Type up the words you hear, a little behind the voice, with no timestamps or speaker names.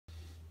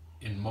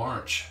In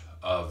March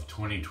of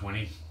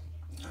 2020,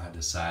 I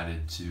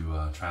decided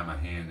to try my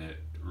hand at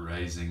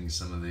raising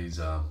some of these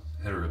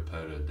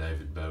Heteropoda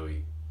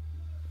davidbowie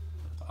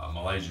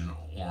Malaysian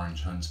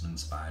orange huntsman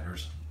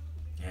spiders,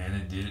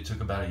 and it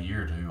took about a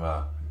year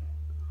to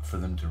for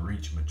them to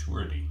reach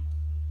maturity.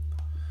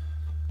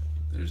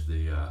 There's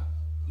the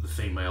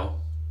female,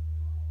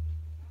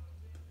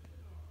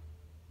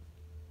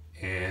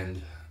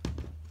 and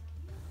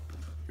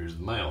here's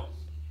the male.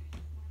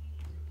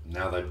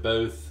 Now they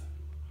both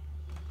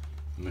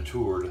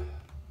matured,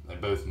 they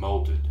both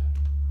molted,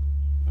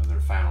 their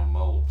final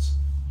molds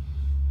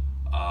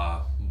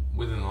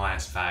within the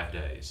last 5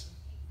 days.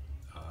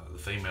 The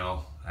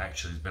female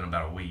actually has been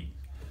about a week.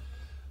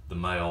 The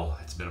male,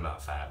 it's been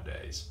about 5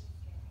 days.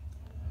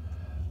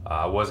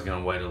 I was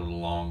going to wait a little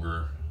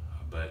longer,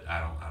 but I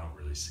don't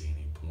really see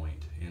any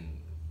point in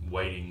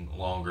waiting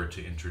longer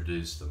to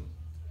introduce them.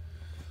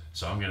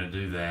 So I'm going to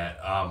do that.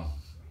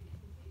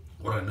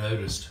 What I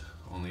noticed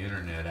on the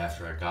internet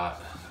after I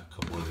got a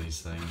couple of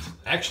these things,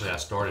 actually I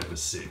started with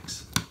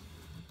 6,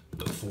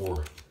 but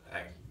 4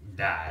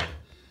 died,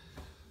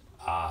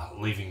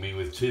 leaving me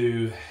with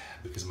 2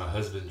 because my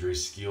husbandry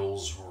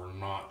skills were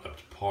not up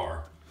to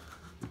par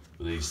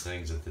with these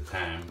things at the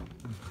time.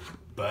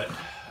 But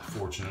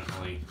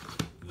fortunately,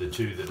 the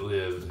 2 that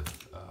lived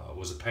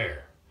was a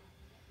pair.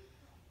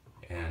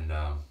 And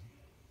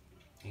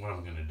what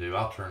I'm going to do,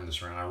 I'll turn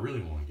this around. I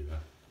really want to get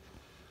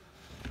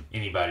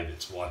anybody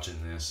that's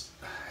watching this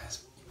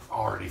is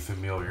already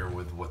familiar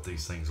with what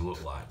these things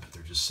look like, but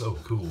they're just so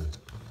cool.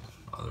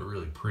 They're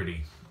really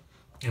pretty,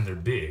 and they're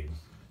big.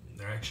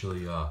 They're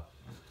actually, I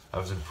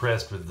was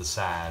impressed with the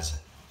size,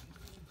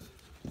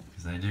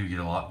 because they do get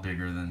a lot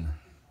bigger than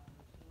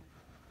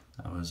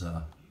I was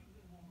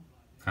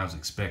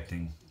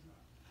expecting.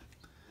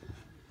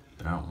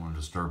 But I don't want to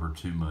disturb her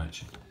too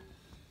much.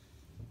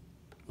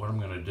 What I'm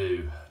going to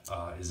do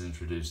is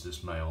introduce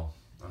this male.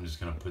 I'm just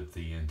going to put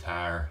the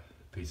entire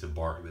piece of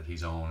bark that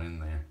he's on in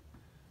there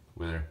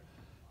with her.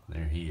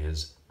 There he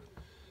is.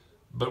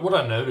 But what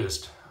I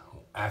noticed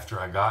after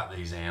I got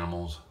these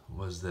animals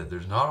was that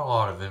there's not a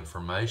lot of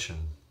information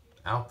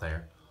out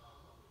there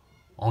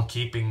on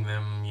keeping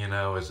them,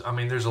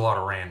 there's a lot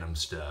of random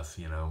stuff,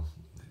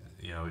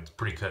 it's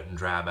pretty cut and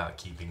dry about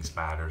keeping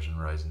spiders and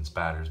raising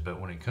spiders,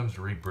 but when it comes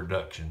to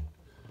reproduction,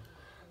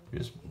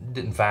 just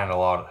didn't find a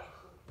lot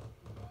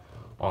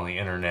on the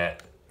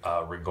internet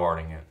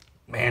regarding it.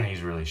 Man,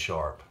 he's really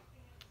sharp.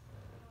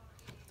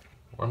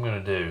 What I'm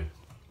going to do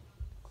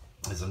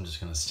is I'm just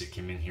going to stick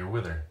him in here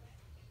with her.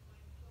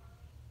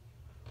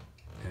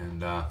 And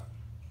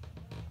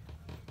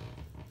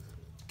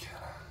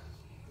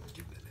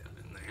give that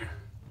in there.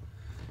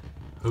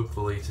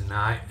 Hopefully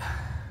tonight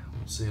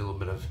we'll see a little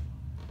bit of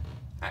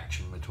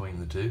action between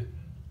the 2.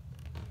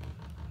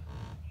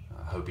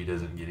 I hope he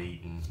doesn't get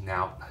eaten.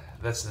 Now,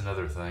 that's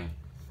another thing.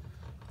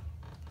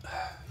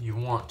 You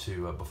want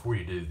to, before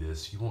you do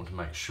this, you want to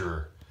make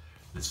sure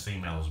this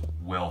female is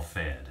well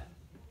fed.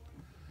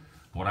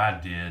 What I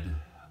did,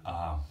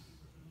 I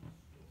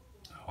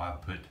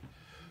put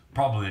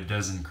probably a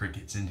dozen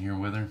crickets in here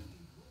with her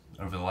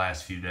over the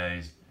last few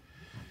days.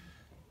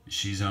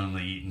 She's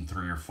only eaten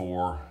 3 or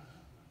 4.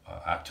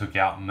 I took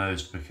out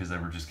most because they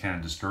were just kind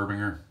of disturbing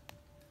her.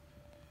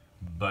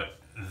 But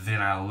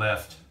then I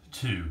left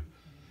 2,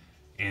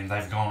 and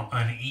they've gone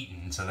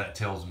uneaten, so that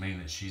tells me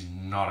that she's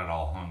not at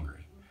all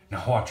hungry.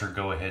 Now watch her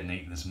go ahead and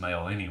eat this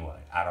male anyway.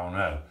 I don't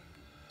know.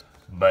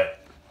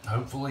 But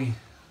hopefully,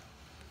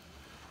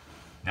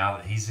 now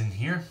that he's in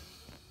here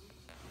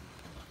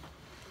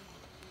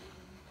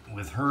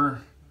with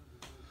her,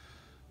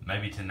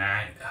 maybe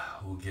tonight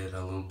we'll get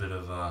a little bit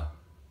of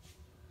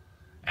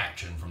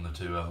action from the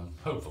 2 of them,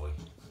 hopefully.